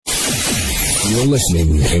You're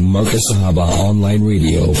listening to Marcus Sahaba Online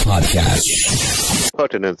Radio Podcast.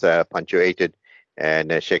 Pertinence, Punctuated,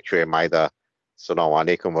 and Sheikh Maida. Assalamu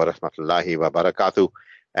alaikum wa rahmatullahi wa barakatuh.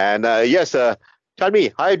 And yes, tell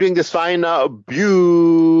me, how are you doing this fine,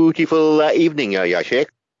 beautiful evening, ya Sheikh?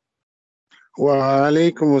 Wa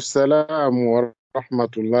alaikum assalam wa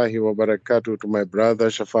rahmatullahi wa barakatuh to my brother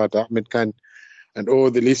Shafat Ahmed Khan and all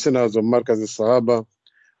the listeners of Marcus Sahaba.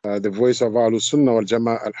 The voice of Ahlus Sunnah wal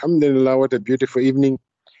Jama'ah. Alhamdulillah, what a beautiful evening.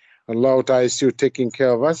 Allah Ta'ala is still taking care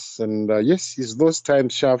of us. And yes, it's those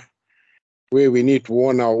times, Shaf, where we need to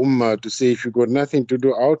warn our ummah to say, if you got nothing to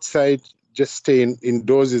do outside, just stay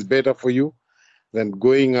indoors is better for you than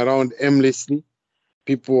going around aimlessly.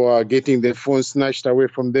 People are getting their phones snatched away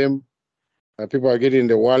from them. People are getting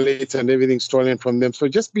their wallets and everything stolen from them. So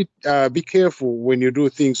just be careful when you do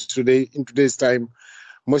things today, in today's time.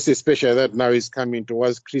 Most especially that now is coming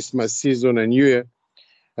towards Christmas season and New Year.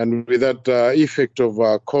 And with that effect of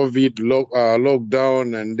COVID,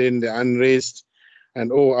 lockdown, and then the unrest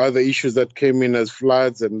and all other issues that came in as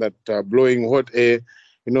floods and that blowing hot air,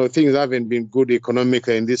 things haven't been good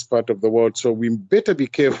economically in this part of the world. So we better be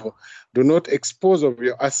careful. Do not expose of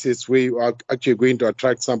your assets where you are actually going to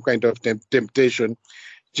attract some kind of temptation.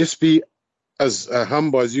 Just be as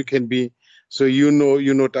humble as you can be, so you're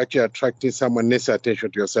not actually attracting someone necessary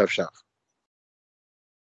attention to yourself, Shaf.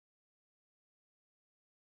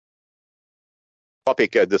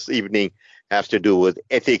 Topic this evening has to do with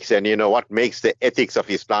ethics, and what makes the ethics of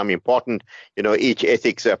Islam important. Each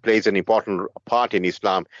ethics plays an important part in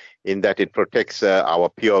Islam, in that it protects our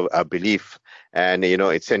pure belief, and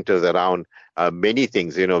it centers around many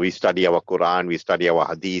things. We study our Quran, we study our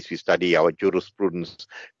Hadith, we study our jurisprudence,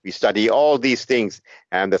 we study all these things,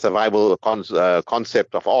 and the survival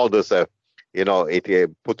concept of all this.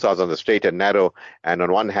 It puts us on the straight and narrow, and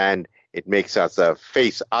on one hand, it makes us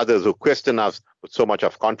face others who question us with so much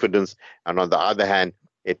of confidence. And on the other hand,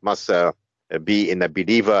 it must be in a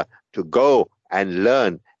believer to go and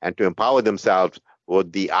learn and to empower themselves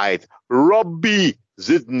with the ayat, Rabbi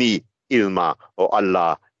Zidni Ilma, or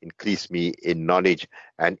Allah, increase me in knowledge.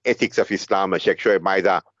 And ethics of Islam, Sheikh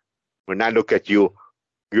Maida, when I look at you,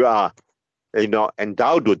 you are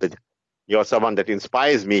endowed with it. You're someone that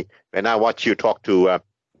inspires me when I watch you talk to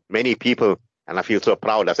many people. And I feel so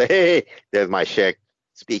proud. I say, hey, there's my Sheikh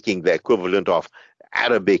speaking the equivalent of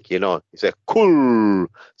Arabic. He said, Kul,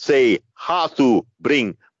 say, Hatu,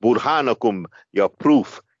 bring, Burhanakum, your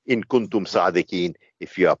proof, in kuntum sadiqeen,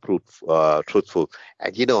 if you are truthful.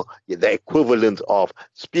 And the equivalent of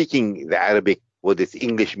speaking the Arabic with its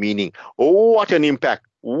English meaning. Oh, what an impact,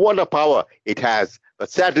 what a power it has. But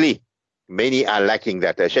sadly, many are lacking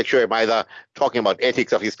that. Sheikh Shoaib Maida, talking about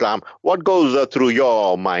ethics of Islam, what goes through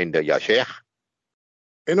your mind, ya Sheikh?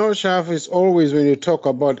 Shaf, it's always when you talk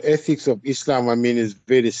about ethics of Islam, it's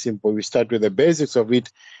very simple. We start with the basics of it,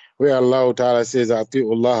 where Allah Ta'ala says,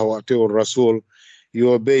 Ati'ullah wa ati'ur Rasul.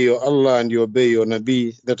 You obey your Allah and you obey your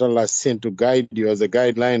Nabi, that Allah sent to guide you as a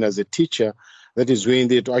guideline, as a teacher, that is when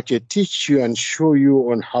they to actually teach you and show you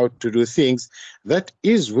on how to do things. That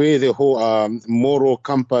is where the whole moral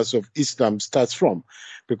compass of Islam starts from.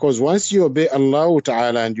 Because once you obey Allah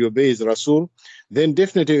Ta'ala and you obey His Rasul, then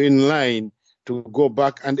definitely in line to go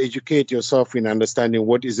back and educate yourself in understanding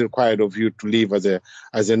what is required of you to live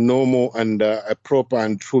as a normal and a proper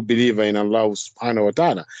and true believer in Allah subhanahu wa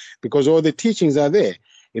ta'ala. Because all the teachings are there.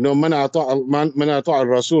 Man ata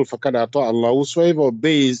al-Rasul faqad ata Allah. Whosoever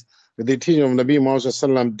obeys the teaching of Nabi Muhammad sallallahu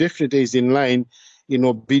alaihi wasallam definitely is in line in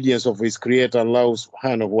obedience of his creator Allah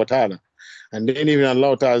subhanahu wa ta'ala. And then even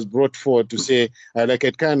Allah Ta'ala has brought forward to say,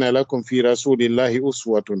 لَقَدْ كَانَ لَكُمْ فِي رَسُولِ اللَّهِ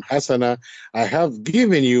أُسْوَةٌ حَسَنَةٌ. I have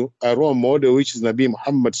given you a role model, which is Nabi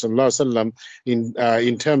Muhammad sallallahu alaihi wasallam,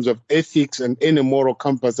 in terms of ethics and any moral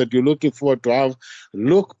compass that you're looking forward to have.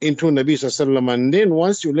 Look into Nabi sallallahu alaihi wasallam, and then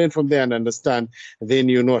once you learn from there and understand, then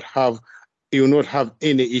you not have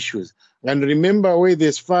any issues. And remember, where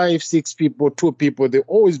there's 5, 6 people, 2 people, they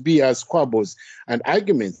always be as squabbles and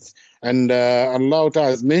arguments. And Allah Ta'ala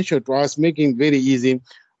has mentioned to us, making very easy,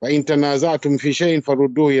 وَإِن تَنَازَعْتُمْ فِي شَيْءٍ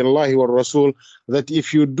فَرُدُّوهُ إِلَى اللَّهِ وَالرَّسُولِ, that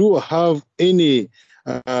if you do have any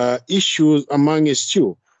issues amongst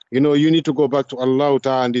you, you need to go back to Allah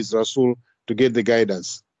Ta'ala and His Rasul to get the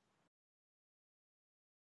guidance.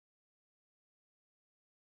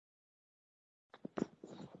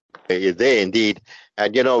 There indeed.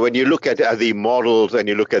 And when you look at the morals and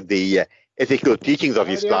you look at the ethical teachings of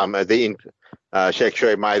Islam, Sheikh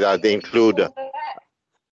Shoaib Maida, they include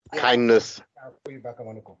kindness.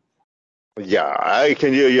 Yeah, I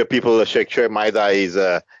can hear your people. Sheikh Shoaib Maida is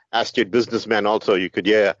an astute businessman also. You could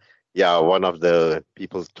hear, one of the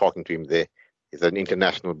people talking to him there. It's an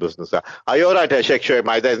international business. Are you all right, Sheikh Shoaib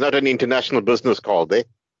Maida? It's not an international business call, there.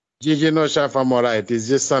 Gigi, no, Shaf, I'm all right. It's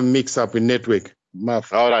just some mix-up in network.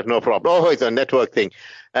 All right, no problem. Oh, it's a network thing.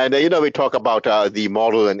 And, we talk about the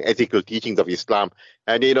moral and ethical teachings of Islam.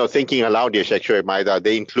 And, thinking aloud here, Sheikh Shoaib Maida,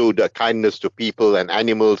 they include kindness to people and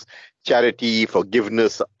animals, charity,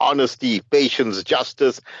 forgiveness, honesty, patience,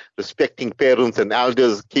 justice, respecting parents and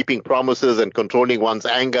elders, keeping promises and controlling one's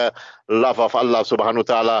anger, love of Allah subhanahu wa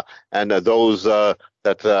ta'ala, and those that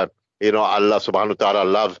Allah subhanahu wa ta'ala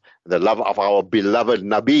love, the love of our beloved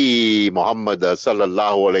Nabi Muhammad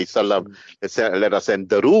sallallahu alayhi wasallam. Let us send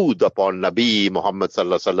darood upon Nabi Muhammad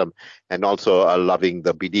sallallahu alayhi wasallam, and also loving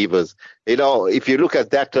the believers. If you look at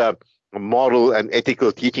that moral and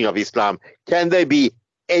ethical teaching of Islam, can they be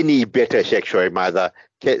any better, Sheikh Shoaib Maida?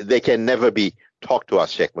 They can never be. Talk to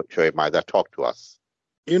us, Sheikh Shoaib Maida. Talk to us.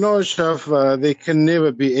 Shaf, they can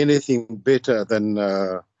never be anything better than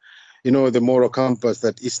the moral compass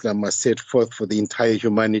that Islam has set forth for the entire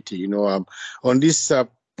humanity. On this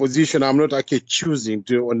position, I'm not actually choosing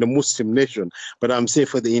on the Muslim nation, but I'm saying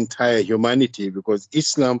for the entire humanity, because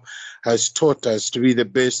Islam has taught us to be the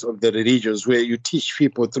best of the religions, where you teach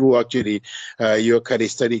people through actually your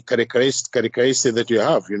characteristic that you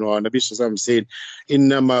have. Nabi Sallallahu said,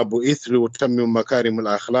 "Innama bu'ithlu tamim makarim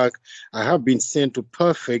al-akhlaq." I have been sent to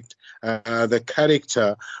perfect the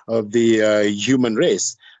character of the human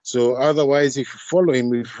race. So otherwise, if you follow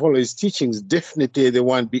him, if you follow his teachings, definitely there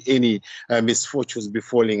won't be any misfortunes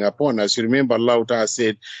befalling upon us. You remember Allah Ta'ala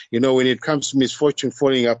said, when it comes to misfortune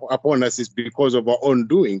falling upon us, it's because of our own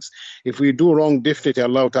doings. If we do wrong, definitely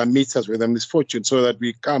Allah Ta'ala meets us with a misfortune, so that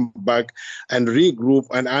we come back and regroup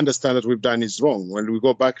and understand that we've done is wrong. When we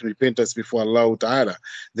go back and repentance before Allah Ta'ala,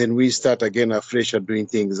 then we start again afresh at doing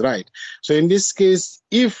things right. So in this case,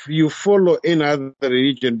 if you follow any other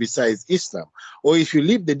religion besides Islam, or if you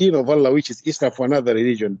leave the deen of Allah, which is Islam, for another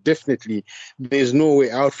religion, definitely there's no way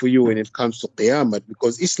out for you when it comes to Qiyamah,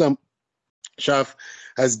 because Islam, Shaf,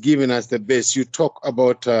 has given us the best. You talk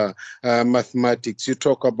about mathematics, you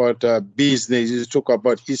talk about business, you talk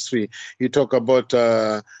about history, you talk about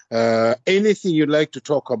anything you like to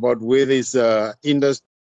talk about, whether it's industry,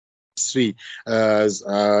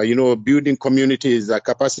 building communities,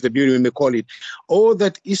 capacity building, we may call it, all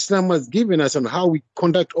that Islam has given us on how we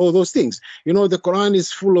conduct all those things. The Quran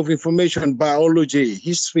is full of information, biology,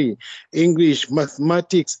 history, English,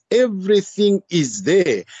 mathematics, everything is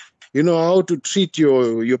there. How to treat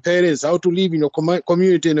your parents, how to live in your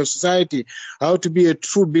community and your society, how to be a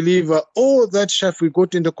true believer. All that Shaf we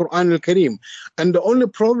got in the Quran al-Karim. And the only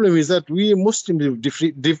problem is that we Muslims,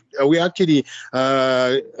 we actually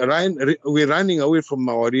we're running away from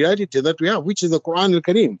our reality that we have, which is the Quran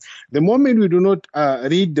al-Karim. The moment we do not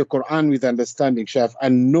read the Quran with understanding, Shaf,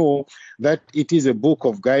 and know that it is a book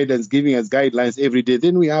of guidance, giving us guidelines every day,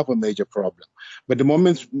 then we have a major problem. But the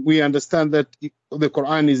moment we understand that the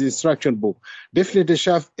Quran is instruction book, definitely,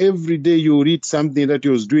 Shaf, every day you read something that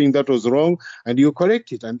you was doing that was wrong, and you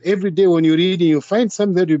correct it. And every day when you read it, you find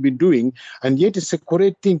something that you've been doing, and yet it's a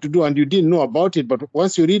correct thing to do, and you didn't know about it, but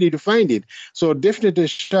once you read it, you find it. So definitely,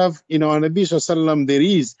 Shaf, our Nabi Sallallahu, there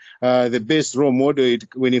is the best role model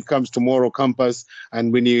when it comes to moral compass,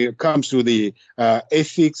 and when it comes to the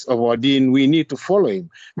ethics of our deen, we need to follow him.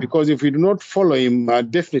 Because if we do not follow him,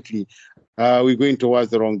 definitely, we're going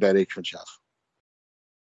towards the wrong direction, Shaf.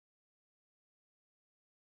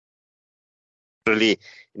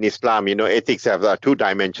 In Islam, ethics have two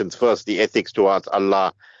dimensions. First, the ethics towards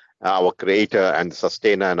Allah, our creator and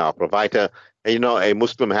sustainer and our provider. A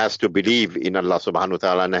Muslim has to believe in Allah subhanahu wa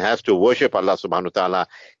ta'ala, and has to worship Allah subhanahu wa ta'ala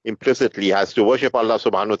implicitly, has to worship Allah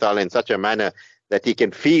subhanahu wa ta'ala in such a manner that he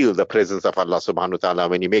can feel the presence of Allah subhanahu wa ta'ala.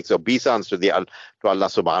 When he makes obeisance to Allah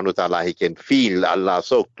subhanahu wa ta'ala, he can feel Allah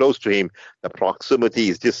so close to him. The proximity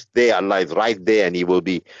is just there. Allah is right there, and he will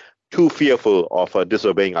be too fearful of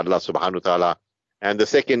disobeying Allah subhanahu wa ta'ala. And the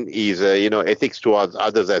second is, ethics towards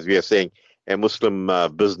others, as we are saying. A Muslim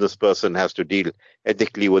business person has to deal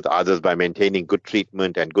ethically with others by maintaining good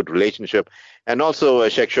treatment and good relationship. And also,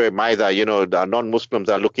 Sheikh Shoaib Maida, the non-Muslims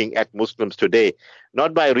are looking at Muslims today,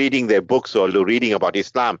 not by reading their books or reading about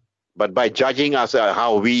Islam, but by judging us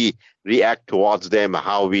how we react towards them,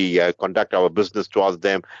 how we conduct our business towards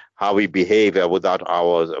them, how we behave with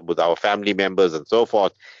our family members and so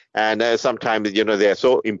forth. And sometimes, they're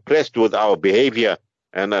so impressed with our behavior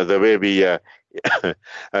and the way we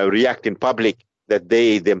react in public, that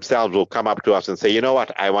they themselves will come up to us and say,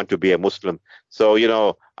 what, I want to be a Muslim. So,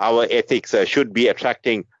 our ethics should be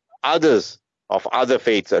attracting others of other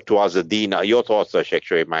faiths towards the deen. Your thoughts, Sheikh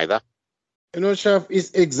Shoaib Maida? Shaf,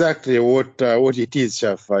 is exactly what it is,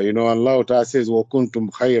 Shaf. Allah Ta'ala says, "Wa kuntum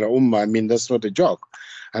khayra ummah." I mean, that's not a joke.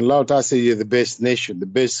 And Allah Ta'ala says, "You're the best nation, the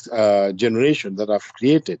best generation that I've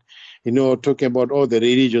created." Talking about all the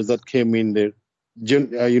religions that came in the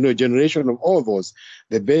generation of all those.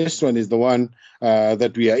 The best one is the one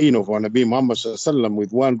that we are in of Nabi Muhammad sallam,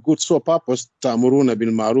 with one good sole purpose: ta'muruna bil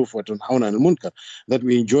ma'ruf wa tunhauna anil munkar, that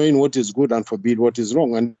we enjoin what is good and forbid what is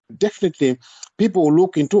wrong. And definitely people will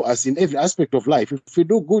look into us in every aspect of life. If we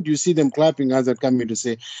do good, you see them clapping us and coming to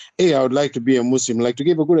say, "Hey, I would like to be a Muslim." Like, to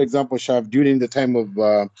give a good example, Shaf, during the time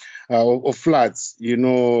of floods,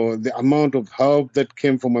 the amount of help that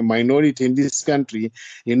came from a minority in this country,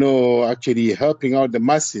 actually helping out the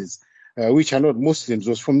masses, which are not Muslims,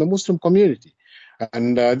 was from the Muslim community.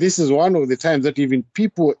 And this is one of the times that even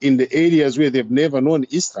people in the areas where they've never known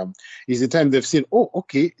Islam, is the time they've seen, oh,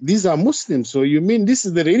 okay, these are Muslims. So you mean this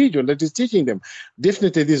is the religion that is teaching them?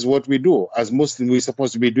 Definitely, this is what we do. As Muslims, we're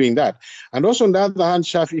supposed to be doing that. And also, on the other hand,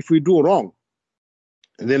 Shaf, if we do wrong,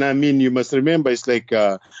 then I mean, you must remember, it's like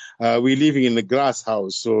we're living in a glass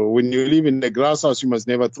house. So when you live in a glass house, you must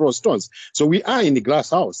never throw stones. So we are in the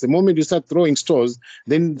glass house. The moment you start throwing stones,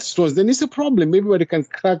 then it's a problem. Everybody can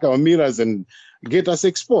crack our mirrors and get us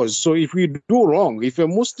exposed. So if we do wrong, if a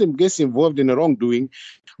Muslim gets involved in a wrongdoing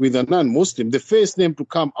with a non-Muslim, the first name to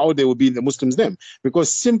come out there will be the Muslim's name,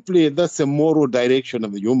 because simply that's a moral direction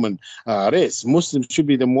of the human race. Muslims should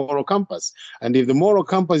be the moral compass. And if the moral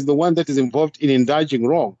compass is the one that is involved in indulging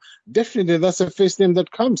wrong, definitely that's the first name that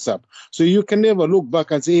comes up. So you can never look back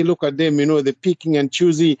and say, hey, look at them, they're picking and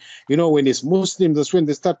choosing. When it's Muslims, that's when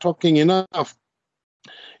they start talking enough.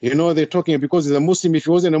 They're talking because he's a Muslim. If he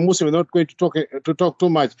wasn't a Muslim, they're not going to talk too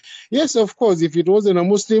much. Yes, of course, if it wasn't a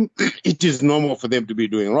Muslim, it is normal for them to be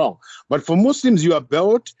doing wrong. But for Muslims, you are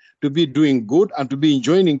bound to be doing good and to be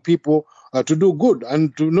enjoining people to do good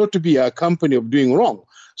and to not to be a company of doing wrong.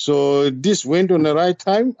 So this went on the right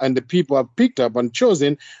time, and the people have picked up and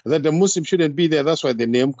chosen that the Muslim shouldn't be there. That's why the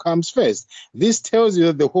name comes first. This tells you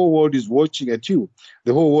that the whole world is watching at you.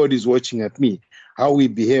 The whole world is watching at me. How we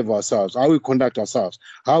behave ourselves, how we conduct ourselves,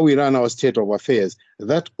 how we run our state of affairs.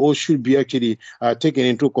 That all should be actually taken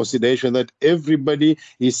into consideration, that everybody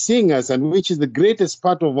is seeing us, and which is the greatest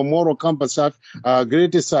part of a moral compass,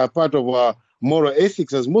 greatest part of our moral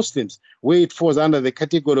ethics as Muslims, where it falls under the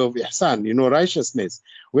category of ihsan, righteousness,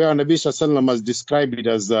 where Nabi Sallallahu has described it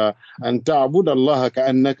as an ta'bud Allah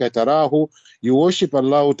ka'annaka tarahu. You worship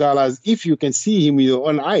Allah Ta'ala as if you can see him with your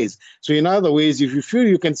own eyes. So in other ways, if you feel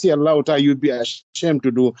you can see Allah Ta'ala, you'd be ashamed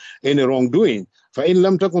to do any wrongdoing. فَإِن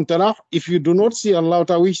لَمْ تَكُنْ تَرَاهُ, if you do not see Allah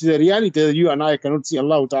Ta'ala, which is a reality that you and I cannot see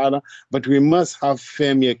Allah Ta'ala, but we must have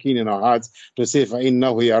firm yaqeen in our hearts to say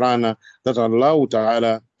فَإِنَّهُ يَرَانَا, that Allah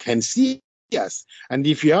Ta'ala can see us. And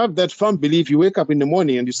if you have that firm belief, you wake up in the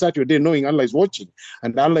morning and you start your day knowing Allah is watching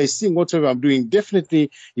and Allah is seeing whatever I'm doing.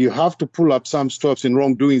 Definitely, you have to pull up some stops in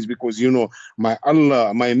wrongdoings, because my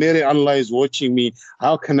Mary Allah is watching me.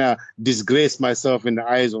 How can I disgrace myself in the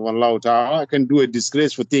eyes of Allah Ta'ala? I can do a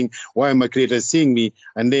disgraceful thing. Why my Creator is seeing me?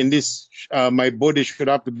 And then this, my body should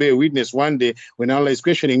have to bear witness one day when Allah is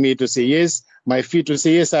questioning me to say yes. My feet to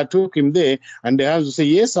say, yes, I took him there. And the hands will say,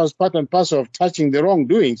 yes, I was part and parcel of touching the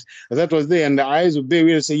wrongdoings. That was there. And the eyes will be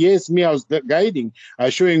will say, yes, me, I was guiding,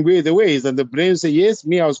 showing where the ways. And the brain will say, yes,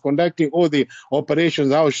 me, I was conducting all the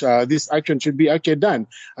operations, how this action should be actually done.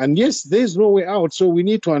 And yes, there's no way out. So we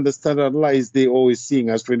need to understand that Allah is there, always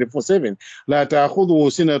seeing us 24/7.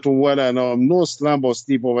 No slumber or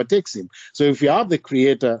sleep overtakes him. So if you have the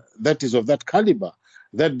Creator that is of that caliber,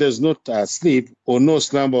 that does not sleep, or no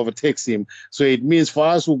slumber overtakes him. So it means for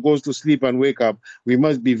us who goes to sleep and wake up, we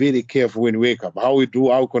must be very careful when we wake up. How we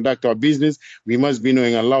conduct our business, we must be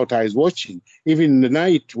knowing Allah Ta'ala is watching. Even in the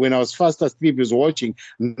night, when I was fast asleep, is watching.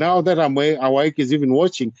 Now that I'm awake, is even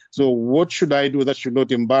watching. So what should I do that should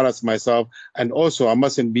not embarrass myself? And also, I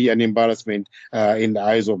mustn't be an embarrassment in the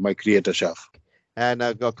eyes of my Creator, Shaf. And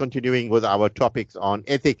continuing with our topics on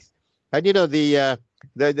ethics. And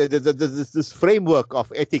this framework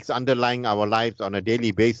of ethics underlying our lives on a daily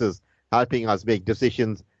basis, helping us make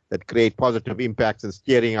decisions that create positive impacts and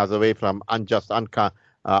steering us away from unjust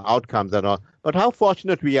outcomes and all. But how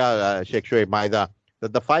fortunate we are, Sheikh Shoaib Maida,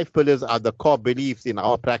 that the 5 pillars are the core beliefs in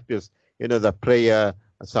our practice, the prayer,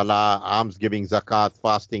 salah, almsgiving, zakat,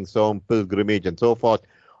 fasting, saum, pilgrimage, and so forth.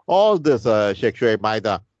 All this, Sheikh Shoaib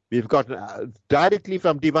Maida, we've got directly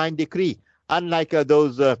from divine decree, unlike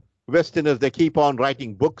those Westerners. They keep on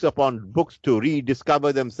writing books upon books to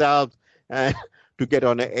rediscover themselves, to get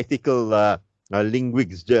on an ethical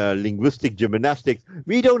linguistic gymnastics.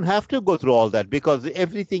 We don't have to go through all that, because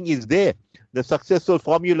everything is there. The successful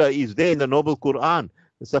formula is there in the Noble Quran.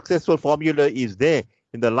 The successful formula is there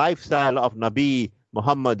in the lifestyle of Nabi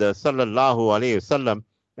Muhammad sallallahu alaihi wasallam.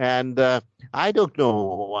 And I don't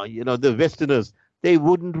know, the Westerners, they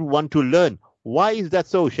wouldn't want to learn. Why is that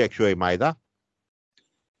so, Sheikh Shoaib Maida?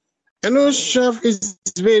 Chef, it's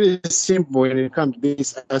very simple when it comes to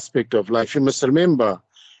this aspect of life. You must remember,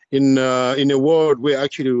 in a world where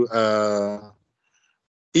actually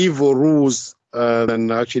evil rules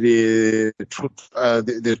than actually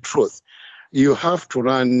the truth, you have to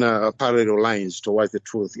run parallel lines towards the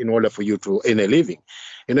truth in order for you to earn a living.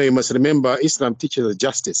 You must remember, Islam teaches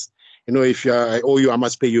justice. If I owe you, I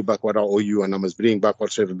must pay you back what I owe you, and I must bring back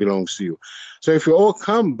whatsoever belongs to you. So if you all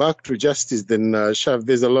come back to justice, then, Shaf,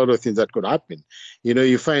 there's a lot of things that could happen.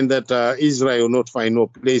 You find that Israel will not find no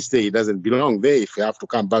place there. It doesn't belong there if you have to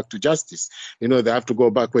come back to justice. They have to go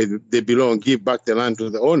back where they belong, give back the land to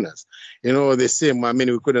the owners. The same,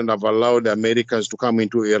 we couldn't have allowed the Americans to come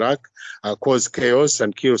into Iraq, cause chaos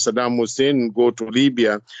and kill Saddam Hussein, go to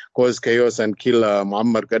Libya, cause chaos and kill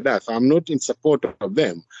Muammar Gaddafi. I'm not in support of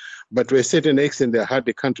them. But to a certain extent, they had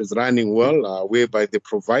the countries running well, whereby they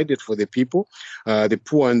provided for the people. The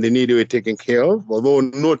poor and the needy were taken care of, although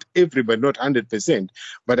not everybody, not 100%,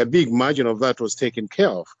 but a big margin of that was taken care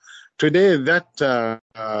of. Today, that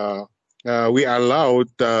we allowed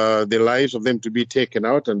the lives of them to be taken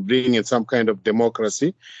out and bring in some kind of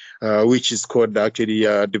democracy, which is called actually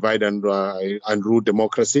divide and rule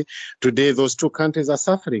democracy. Today, those two countries are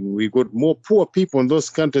suffering. We got more poor people in those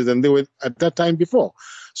countries than they were at that time before.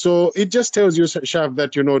 So it just tells you, Shaf,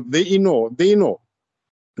 that they know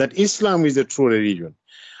that Islam is a true religion,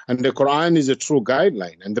 and the Quran is a true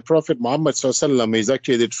guideline, and the Prophet Muhammad sallallahu is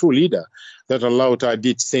actually the true leader that Allah Ta'ala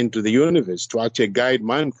did send to the universe to actually guide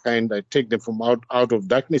mankind and take them from out of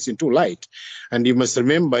darkness into light. And you must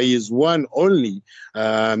remember, he is one only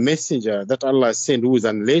messenger that Allah sent who is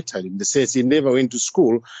unlettered, in the sense he never went to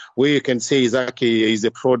school, where you can say he's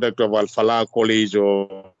a product of Al-Falah College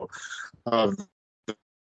or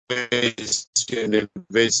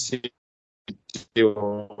University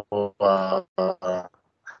of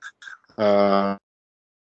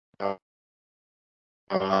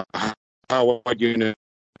Howard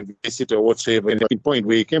University or whatsoever, and the point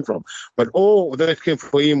where he came from. But all that came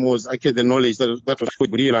for him was actually the knowledge that was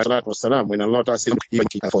Jibreel alayhi wasalam, when Allah said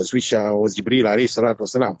which was Jibreel alayhi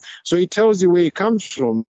wasalam. So it tells you where he comes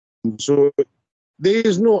from. So there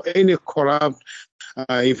is no any corrupt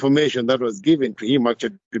information that was given to him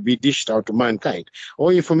actually to be dished out to mankind. All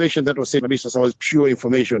information that was said was pure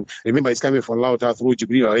information. Remember, it's coming from Allah through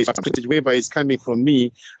Jibreel. Whereby it's coming from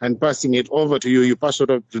me and passing it over to you. You pass it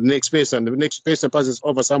over to the next person. The next person passes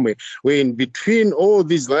over somewhere. Where in between all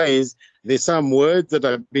these lines, there's some words that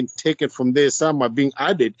have been taken from there. Some are being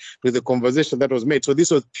added to the conversation that was made. So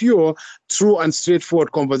this was pure, true, and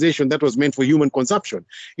straightforward conversation that was meant for human consumption.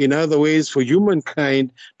 In other ways, for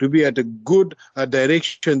humankind to be at a good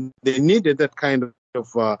direction, they needed that kind of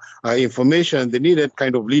information. They needed that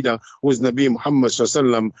kind of leader who is Nabi Muhammad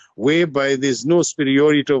sallallahu, whereby there's no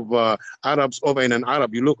superiority of Arabs over an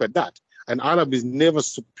Arab. You look at that. An Arab is never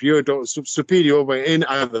superior over any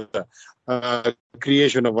other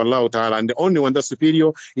creation of Allah Ta'ala, and the only one that's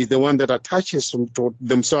superior is the one that attaches to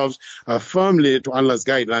themselves firmly to Allah's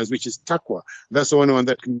guidelines, which is taqwa. That's the only one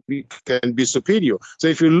that can be superior. So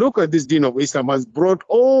if you look at this deen of Islam, has brought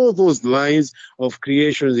all those lines of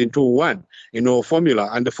creations into one, formula,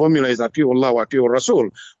 and the formula is Ati'u Allah wa Ati'u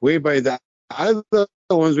Rasul, whereby the other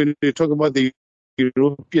ones, when you talk about the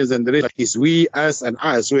Europeans and the rest, is we, us, and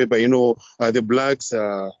us, whereby, the blacks,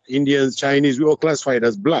 Indians, Chinese, we all classified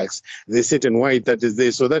as blacks. They sit in white, that is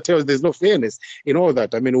there. So that tells there's no fairness in all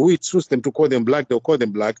that. I mean, we choose them to call them black, they'll call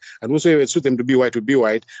them black, and whosoever suits them to be white, will be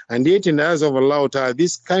white. And yet in the eyes of Allah,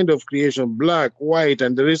 this kind of creation, black, white,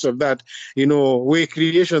 and the rest of that, we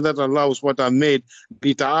creation that allows what are made,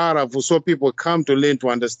 bita'araf, so people come to learn to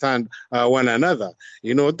understand one another.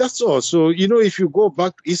 That's all. So, if you go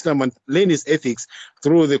back to Islam and learn its ethics,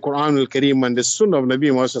 through the Quran al-Kareem and the Sunnah of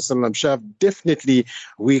Nabi Muhammad sallallahu, definitely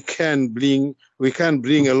we can bring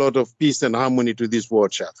a lot of peace and harmony to this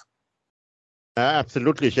world, Shaf.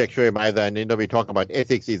 Absolutely, Sheikh Shoaib Maida. And we talk about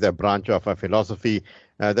ethics is a branch of a philosophy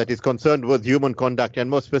that is concerned with human conduct and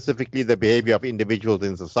more specifically the behavior of individuals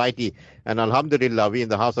in society. And alhamdulillah, we in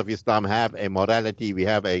the House of Islam have a morality, we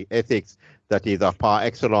have a ethics that is of par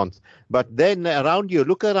excellence. But then around you,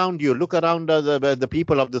 look around the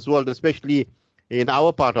people of this world, especially in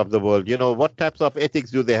our part of the world, what types of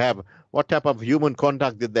ethics do they have? What type of human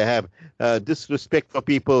conduct did they have? Disrespect for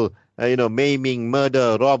people, maiming,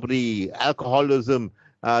 murder, robbery, alcoholism,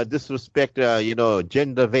 disrespect,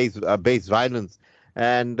 gender-based violence.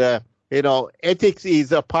 And ethics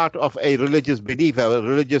is a part of a religious belief, a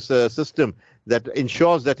religious system that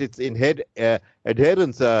ensures that its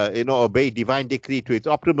adherents, obey divine decree to its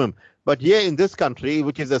optimum. But here in this country,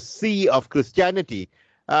 which is a sea of Christianity,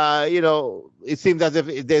 it seems as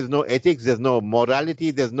if there's no ethics, there's no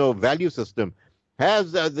morality, there's no value system.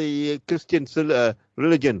 Has the Christian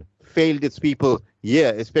religion failed its people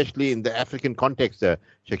here, especially in the African context,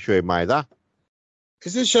 Sheikh Maida?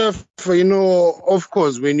 Is it, Chef? Of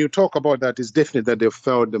course, when you talk about that, it's definitely that they've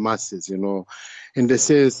failed the masses, in the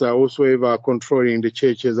sense that whosoever are controlling the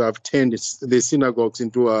churches have turned the synagogues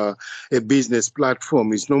into a business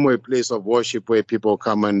platform. It's no more a place of worship where people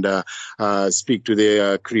come and speak to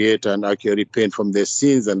their creator and actually repent from their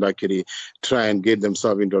sins and actually try and get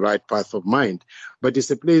themselves into the right path of mind. But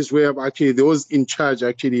it's a place where actually those in charge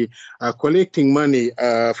actually are collecting money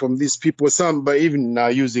from these people, some by even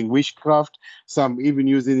using witchcraft, some even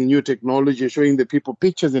using the new technology, showing the people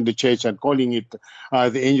pictures in the church and calling it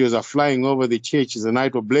the angels are flying over the church. It's a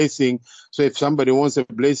night of blessing. So if somebody wants a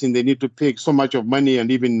blessing, they need to pay so much of money.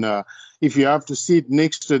 And even if you have to sit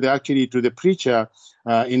next to the preacher,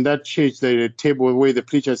 in that church, the table where the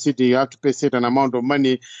preacher is sitting, you have to pay a certain amount of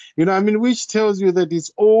money, which tells you that it's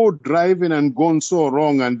all driving and gone so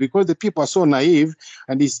wrong. And because the people are so naive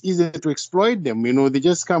and it's easy to exploit them, they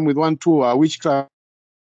just come with 1, 2 witchcraft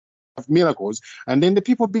miracles, and then the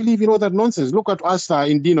people believe in all that nonsense. Look at us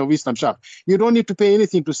in Deen of Islam shop. You don't need to pay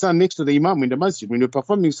anything to stand next to the imam in the masjid when you're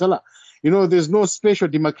performing salah. There's no special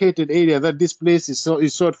demarcated area that this place is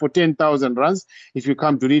sold for 10,000 rands. If you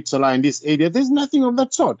come to read salah in this area, there's nothing of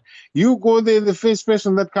that sort. You go there, the first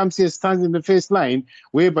person that comes here stands in the first line,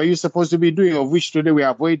 whereby you're supposed to be doing, of which today we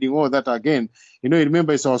are avoiding all that again.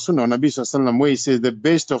 Remember it's our sunnah, Nabi Sallallahu Alaihi Wasallam, where he says the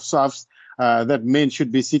best of safs that men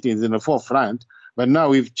should be sitting is in the forefront. But now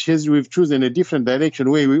we've chosen a different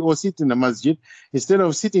direction where we all sit in the masjid. Instead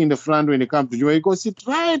of sitting in the front when it comes to Jumu'ah, you go sit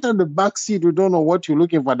right on the back seat. We don't know what you're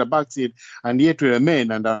looking for at the back seat, and yet we're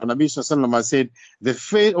men. And Nabi Sallallahu Alaihi Wasallam said,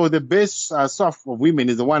 the best soft of women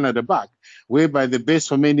is the one at the back, whereby the best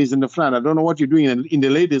for men is in the front. I don't know what you're doing in the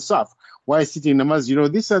ladies' soft. Why sitting in the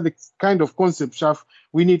masjid? These are the kind of concepts, Shaf,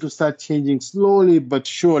 we need to start changing slowly but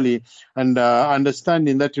surely, and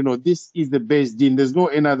understanding that, this is the best deen. There's no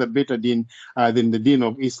another better deen than the deen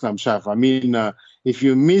of Islam, Shaf. If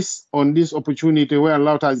you miss on this opportunity where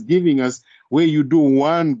Allah is giving us, where you do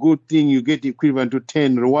one good thing, you get equivalent to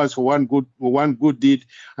 10 rewards for one good deed.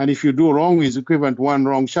 And if you do wrong, it's equivalent to 1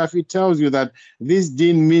 wrong. Shaf, it tells you that this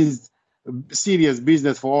deen means serious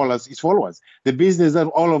business for all us, its followers. The business that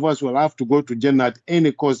all of us will have to go to Jannah at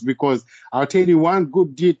any cost, because I'll tell you, one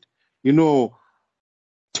good deed, 10.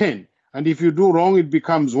 And if you do wrong, it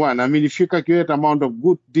becomes 1. If you calculate the amount of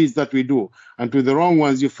good deeds that we do, and to the wrong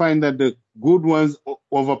ones, you find that the good ones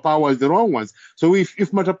overpowers the wrong ones. So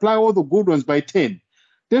if multiply all the good ones by 10,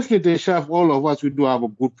 definitely, Shaf, all of us, we do have a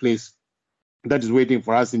good place that is waiting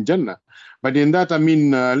for us in Jannah. But in that,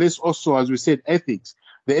 let's also, as we said, ethics.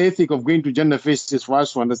 The ethic of going to Jannah first is for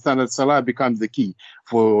us to understand that salah becomes the key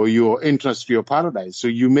for your entrance to your paradise. So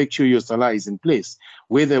you make sure your salah is in place.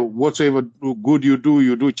 Whether whatsoever good you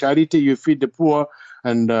do charity, you feed the poor,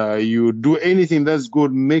 and you do anything that's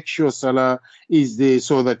good, make sure salah is there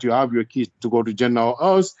so that you have your keys to go to Jannah. Or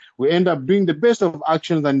else we end up doing the best of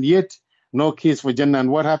actions and yet no keys for Jannah.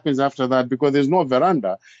 And what happens after that? Because there's no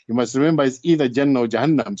veranda. You must remember it's either Jannah or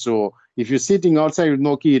Jahannam. So if you're sitting outside with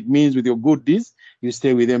no key, it means with your good deeds, you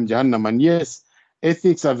stay with them, Jahannam. And yes,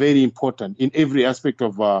 ethics are very important in every aspect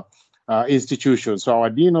of institutions. So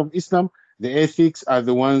our deen of Islam, the ethics are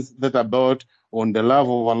the ones that are built on the love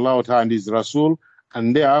of Allah and His Rasul,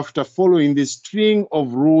 and thereafter following the string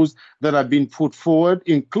of rules that have been put forward,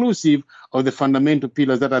 inclusive of the fundamental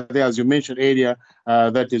pillars that are there, as you mentioned earlier,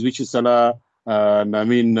 that is, which is Salah,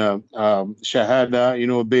 Shahada,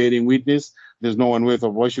 bearing witness. There's no one worth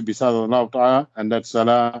of worship besides Allah Ta'ala, and that's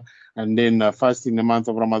Salah. And then fasting the month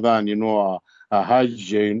of Ramadan,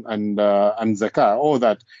 Hajj and Zakah. All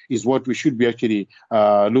that is what we should be actually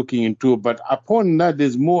looking into. But upon that,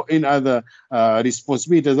 there's more in other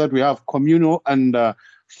responsibilities that we have, communal and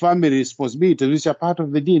family responsibilities, which are part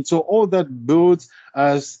of the deen. So all that builds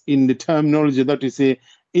us in the terminology that we say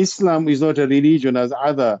Islam is not a religion as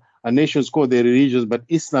other nations call their religions, but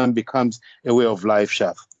Islam becomes a way of life,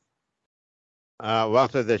 Shaf. Well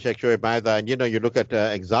said, the Sheikh Maida. And you look at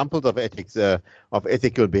examples of ethics, of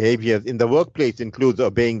ethical behaviors in the workplace includes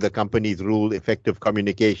obeying the company's rule, effective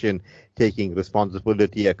communication, taking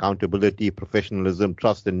responsibility, accountability, professionalism,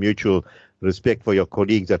 trust, and mutual respect for your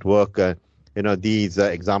colleagues at work. These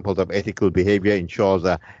examples of ethical behavior ensures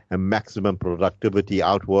a maximum productivity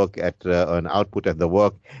outwork at an output at the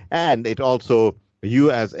work, and it also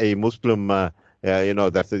you as a Muslim,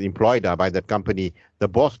 that's employed by that company, the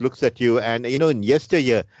boss looks at you, and in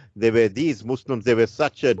yesteryear there were these Muslims. They were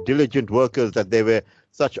such diligent workers, that they were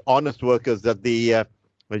such honest workers, that the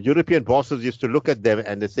European bosses used to look at them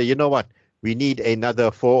and they say, you know what, we need another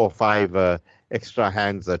 4 or 5 extra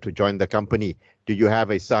hands to join the company. Do you have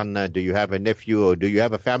a son? Do you have a nephew? Or do you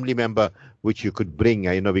have a family member which you could bring?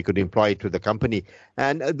 We could employ to the company.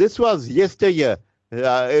 And this was yesteryear.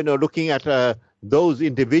 Looking at those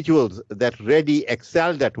individuals that really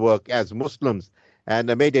excelled at work as Muslims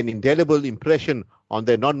and made an indelible impression on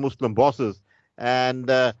their non-Muslim bosses. And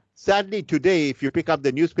sadly, today, if you pick up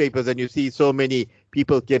the newspapers and you see so many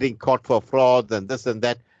people getting caught for frauds and this and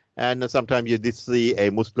that, and sometimes you did see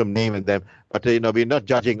a Muslim name in them, but we're not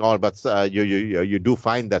judging all, but you do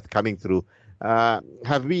find that coming through.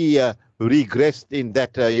 Have we regressed in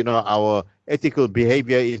that? Our ethical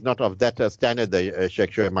behavior is not of that standard,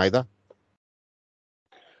 Sheikh Maida?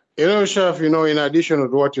 Shaf, in addition to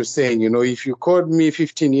what you're saying, if you called me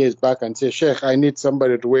 15 years back and say, Sheikh, I need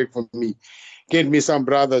somebody to work for me, get me some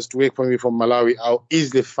brothers to work for me from Malawi, I'll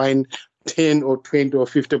easily find 10 or 20 or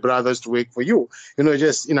 50 brothers to work for you,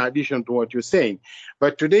 just in addition to what you're saying.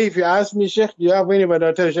 But today, if you ask me, Sheikh, do you have anybody?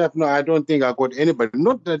 I'll tell you, Sheikh, no, I don't think I got anybody.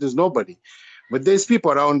 Not that there's nobody, but there's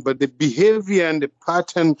people around. But the behavior and the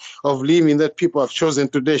pattern of living that people have chosen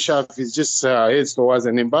today, Sheikh, is just heads towards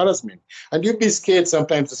an embarrassment. And you'd be scared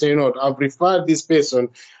sometimes to say, I've referred this person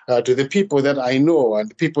to the people that I know and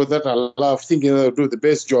the people that I love, thinking they'll do the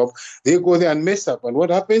best job. They go there and mess up. And what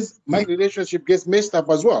happens? My relationship gets messed up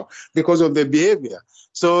as well because of their behavior.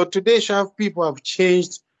 So today, Shaf, people have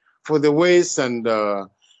changed for the ways, and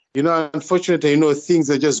unfortunately, things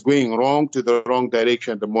are just going wrong to the wrong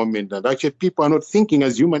direction at the moment. And actually, people are not thinking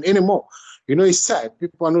as human anymore. It's sad.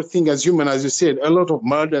 People are not thinking as human. As you said, a lot of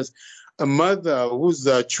murders. A mother whose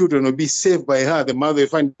children will be saved by her, you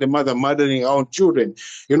find the mother murdering her own children.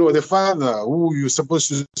 The father who you're supposed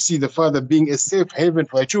to see the father being a safe haven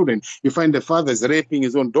for her children, you find the father is raping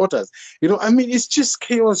his own daughters. It's just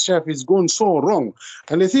chaos, Shaf. It's gone so wrong.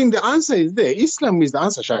 And I think the answer is there. Islam is the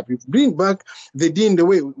answer, Shaf. You bring back the deen the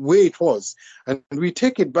way it was, and we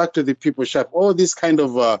take it back to the people, Shaf. All these kind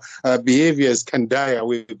of behaviors can die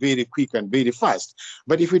away very quick and very fast.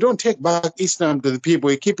 But if we don't take back Islam to the people,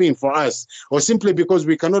 we're keeping it for us, or simply because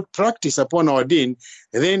we cannot practice upon our deen,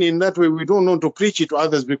 then in that way we don't want to preach it to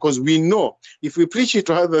others, because we know if we preach it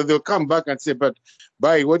to others, they'll come back and say, but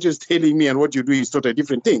by what you're telling me and what you do is totally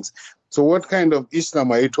different things. So what kind of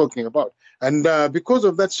Islam are you talking about? And because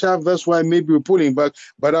of that, Shaf, that's why maybe we're pulling back.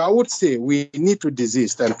 But I would say we need to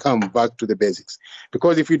desist and come back to the basics.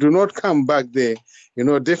 Because if we do not come back there,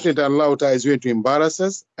 definitely Allah is going to embarrass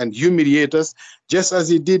us and humiliate us, just as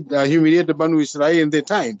He did humiliate the Banu Israel in their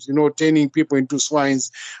times, turning people into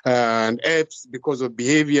swines and apes because of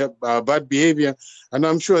behavior, bad behavior. And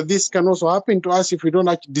I'm sure this can also happen to us if we don't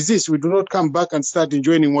actually desist. We do not come back and start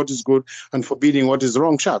enjoying what is good and forbidding what is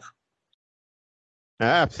wrong, Shaf.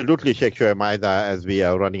 Absolutely, Sheikh Maida, as we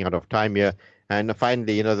are running out of time here. And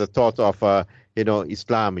finally, the thought of,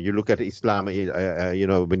 Islam. You look at Islam,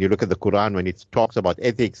 when you look at the Quran, when it talks about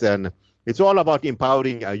ethics, and it's all about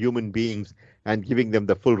empowering human beings and giving them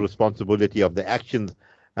the full responsibility of their actions.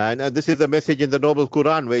 And this is the message in the Noble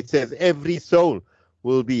Quran, where it says every soul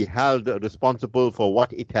will be held responsible for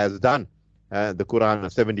what it has done. The Quran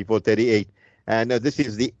 74:38. And this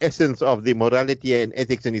is the essence of the morality and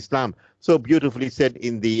ethics in Islam. So beautifully said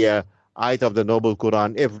in the ayat of the Noble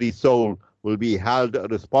Quran, every soul will be held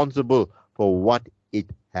responsible for what it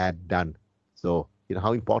had done. So,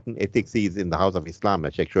 how important ethics is in the house of Islam.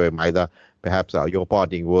 Sheikh Maida, perhaps your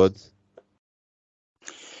parting words.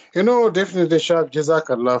 Definitely, Shaf,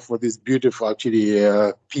 Jazakallah for this beautiful,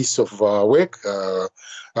 actually, piece of work.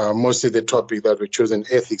 Mostly the topic that we chosen,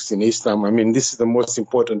 ethics in Islam. This is the most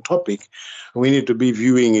important topic. We need to be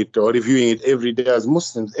viewing it or reviewing it every day as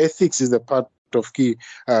Muslims. Ethics is the part of key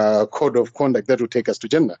code of conduct that will take us to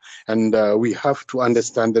Jannah. And we have to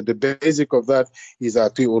understand that the basic of that is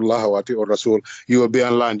Ati'ullah wa Ati'ur Rasul. You obey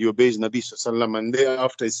Allah and you obey Nabi Sallallahu, and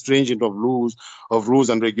thereafter it's stringent of rules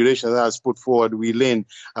and regulations that is put forward. We learn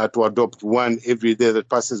to adopt one every day that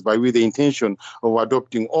passes by with the intention of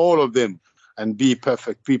adopting all of them and be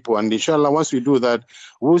perfect people. And inshallah, once we do that,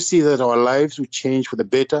 we'll see that our lives will change for the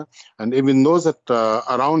better. And even those that are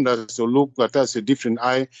around us will look at us with a different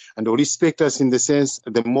eye and will respect us in the sense,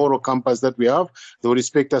 the moral compass that we have, they will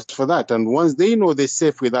respect us for that. And once they know they're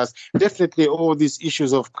safe with us, definitely all these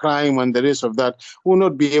issues of crime and the rest of that will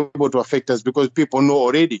not be able to affect us, because people know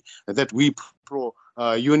already that we pro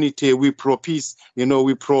unity, we pro peace,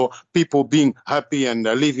 we pro people being happy and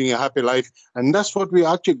living a happy life. And that's what we're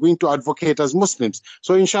actually going to advocate as Muslims.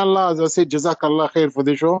 So inshallah, as I said, Jazakallah khair for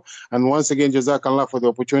the show. And once again, Jazakallah for the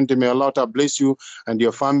opportunity. May Allah bless you and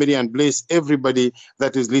your family and bless everybody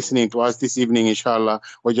that is listening to us this evening, inshallah.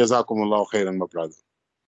 Wa jazakumullahu khairan, my brother.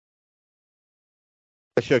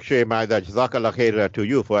 Sheikh Maida, Jazakallah khair to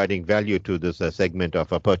you for adding value to this segment of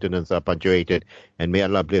Pertinence Punctuated. And may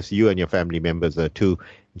Allah bless you and your family members too.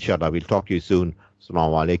 Inshallah, we'll talk to you soon.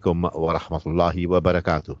 Assalamu alaikum wa rahmatullahi wa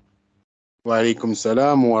barakatuh. Wa alaikum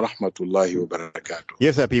salam wa rahmatullahi wa barakatuh.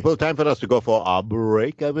 Yes, people, time for us to go for our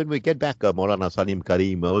break. When we get back, Maulana Salim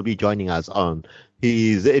Karim will be joining us on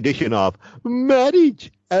his edition of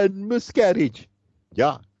Marriage and Miscarriage.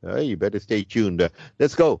 Yeah, you better stay tuned.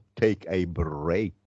 Let's go take a break.